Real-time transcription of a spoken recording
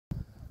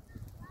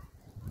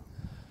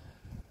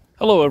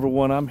Hello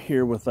everyone, I'm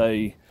here with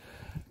a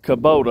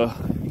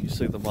Kubota. You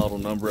see the model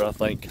number. I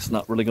think it's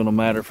not really going to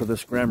matter for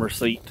this Grammar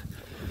seat.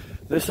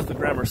 This is the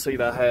Grammar seat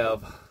I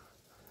have.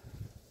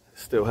 It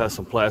still has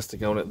some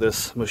plastic on it.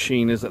 This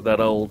machine isn't that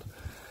old.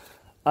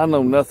 I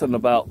know nothing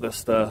about this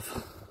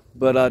stuff,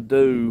 but I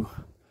do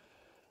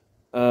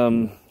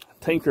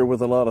tinker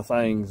with a lot of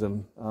things,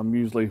 and I'm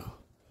usually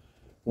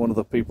one of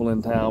the people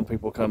in town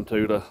people come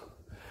to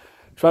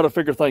try to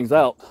figure things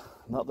out.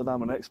 Not that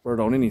I'm an expert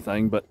on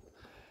anything, but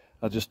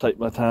I just take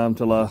my time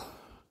till I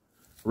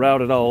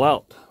route it all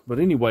out. But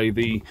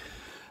anyway,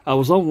 I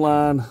was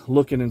online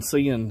looking and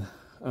seeing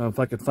if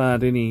I could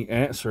find any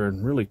answer,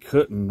 and really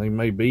couldn't. They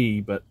may be,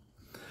 but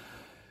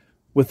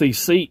with these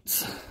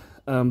seats,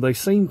 they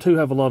seem to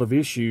have a lot of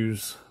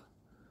issues,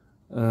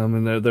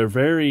 and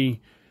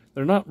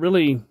they're not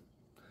really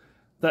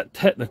that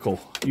technical.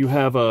 You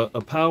have a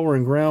power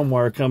and ground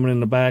wire coming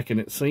in the back, and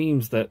it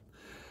seems that,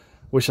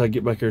 wish I'd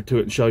get back here to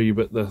it and show you,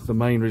 but the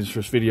main reason for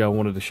this video I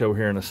wanted to show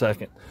here in a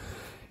second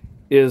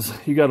is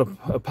you got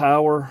a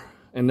power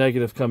and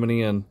negative coming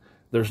in.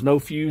 There's no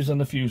fuse in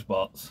the fuse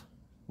box,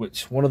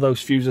 which one of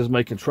those fuses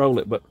may control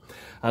it, but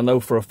I know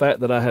for a fact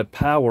that I had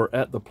power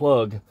at the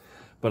plug,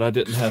 but I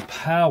didn't have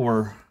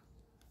power,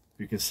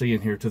 you can see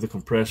in here, to the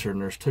compressor,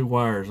 and there's two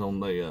wires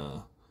on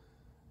the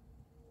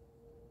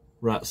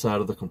right side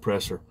of the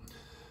compressor.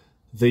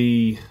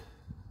 The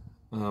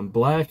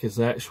black is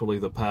actually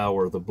the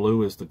power, the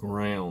blue is the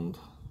ground,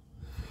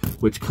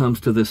 which comes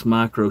to this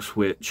micro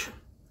switch,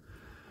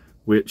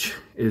 which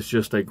is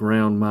just a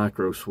ground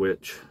micro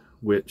switch,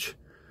 which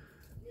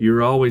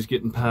you're always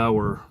getting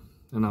power,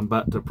 and I'm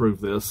about to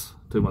prove this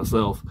to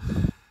myself.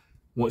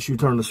 Once you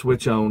turn the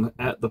switch on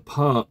at the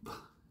pump,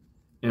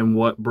 and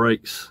what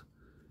breaks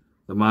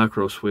the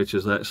micro switch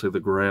is actually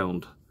the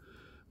ground.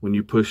 When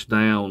you push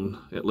down,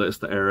 it lets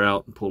the air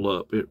out and pull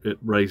up. It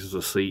raises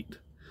a seat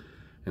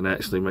and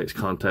actually makes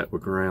contact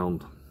with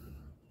ground,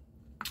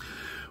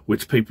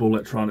 which people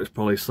electronics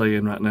probably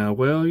saying right now,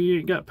 well,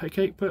 you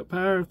can't put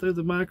power through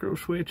the micro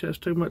switch, that's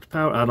too much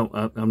power.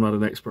 I'm not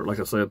an expert, like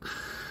I said.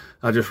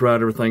 I just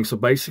write everything. So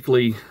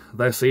basically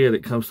that's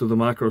it comes through the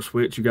micro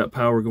switch. You got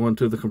power going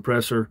to the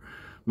compressor,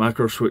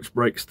 micro switch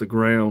breaks the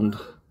ground.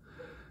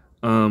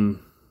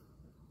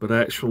 But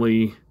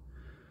actually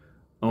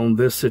on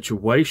this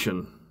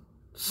situation,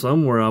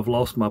 somewhere I've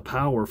lost my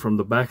power from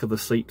the back of the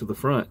seat to the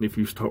front. And if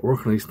you start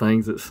working these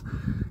things, it's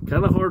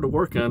kind of hard to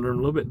work under and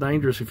a little bit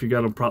dangerous if you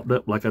got them propped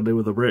up like I do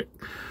with a brick.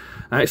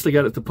 I actually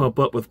got it to pump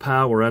up with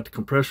power at the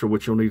compressor,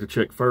 which you'll need to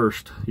check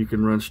first. You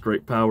can run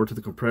straight power to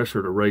the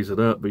compressor to raise it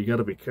up, but you got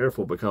to be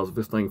careful, because if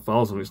this thing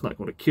falls on it, it's not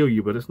going to kill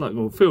you, but it's not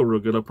going to feel real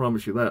good, I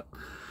promise you that.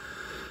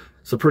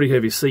 It's a pretty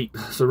heavy seat.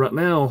 So right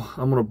now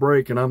I'm going to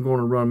brake, and I'm going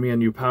to run me a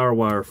new power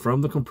wire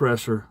from the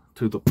compressor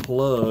to the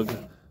plug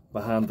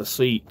behind the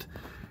seat.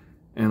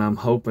 And I'm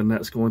hoping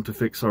that's going to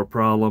fix our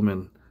problem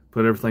and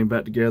put everything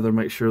back together,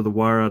 make sure the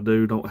wire I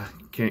do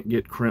can't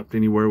get crimped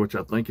anywhere, which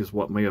I think is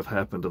what may have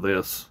happened to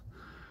this.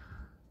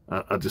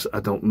 I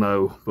don't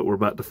know, but we're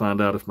about to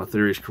find out if my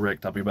theory is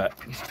correct. I'll be back.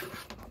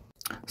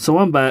 So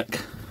I'm back.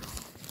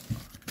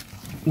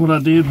 What I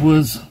did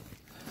was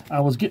I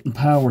was getting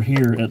power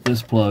here at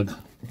this plug.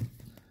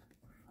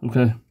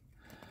 Okay.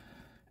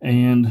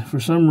 And for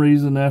some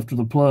reason after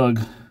the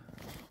plug,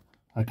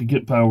 I could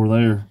get power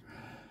there.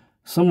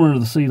 Somewhere in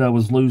the seat I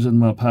was losing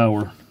my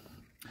power,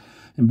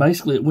 and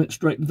basically it went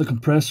straight to the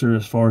compressor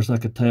as far as I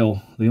could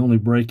tell. The only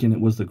break in it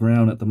was the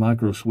ground at the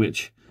micro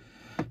switch,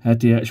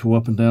 at the actual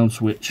up and down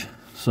switch.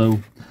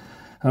 So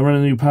I ran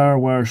a new power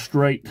wire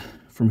straight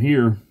from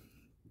here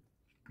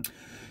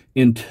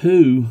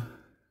into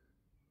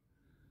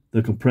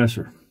the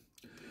compressor,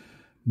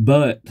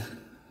 but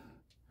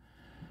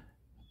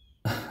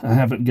I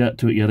haven't got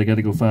to it yet. I got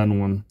to go find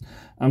one.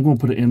 I'm going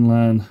to put an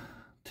inline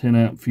 10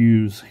 amp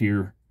fuse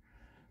here,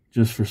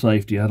 just for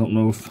safety. I don't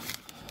know if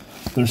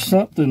there was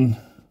something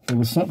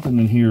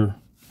in here,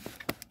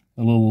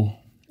 a little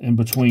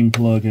in-between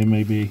plug, and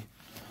maybe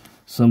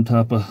some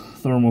type of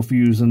thermal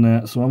fuse in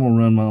that. So I'm going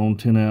to run my own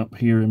 10 amp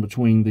here in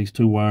between these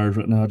two wires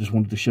right now. I just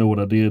wanted to show what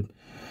I did.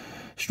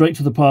 Straight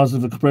to the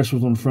positive. The compressor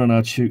was on the front.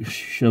 I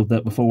showed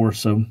that before.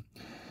 So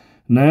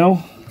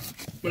now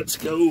let's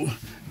go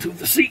to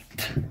the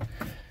seat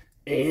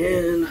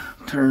and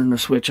turn the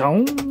switch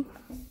on.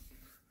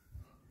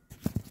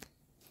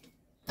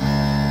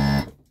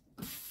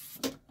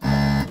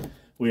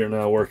 We are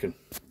now working.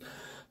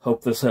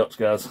 Hope this helps,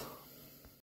 guys.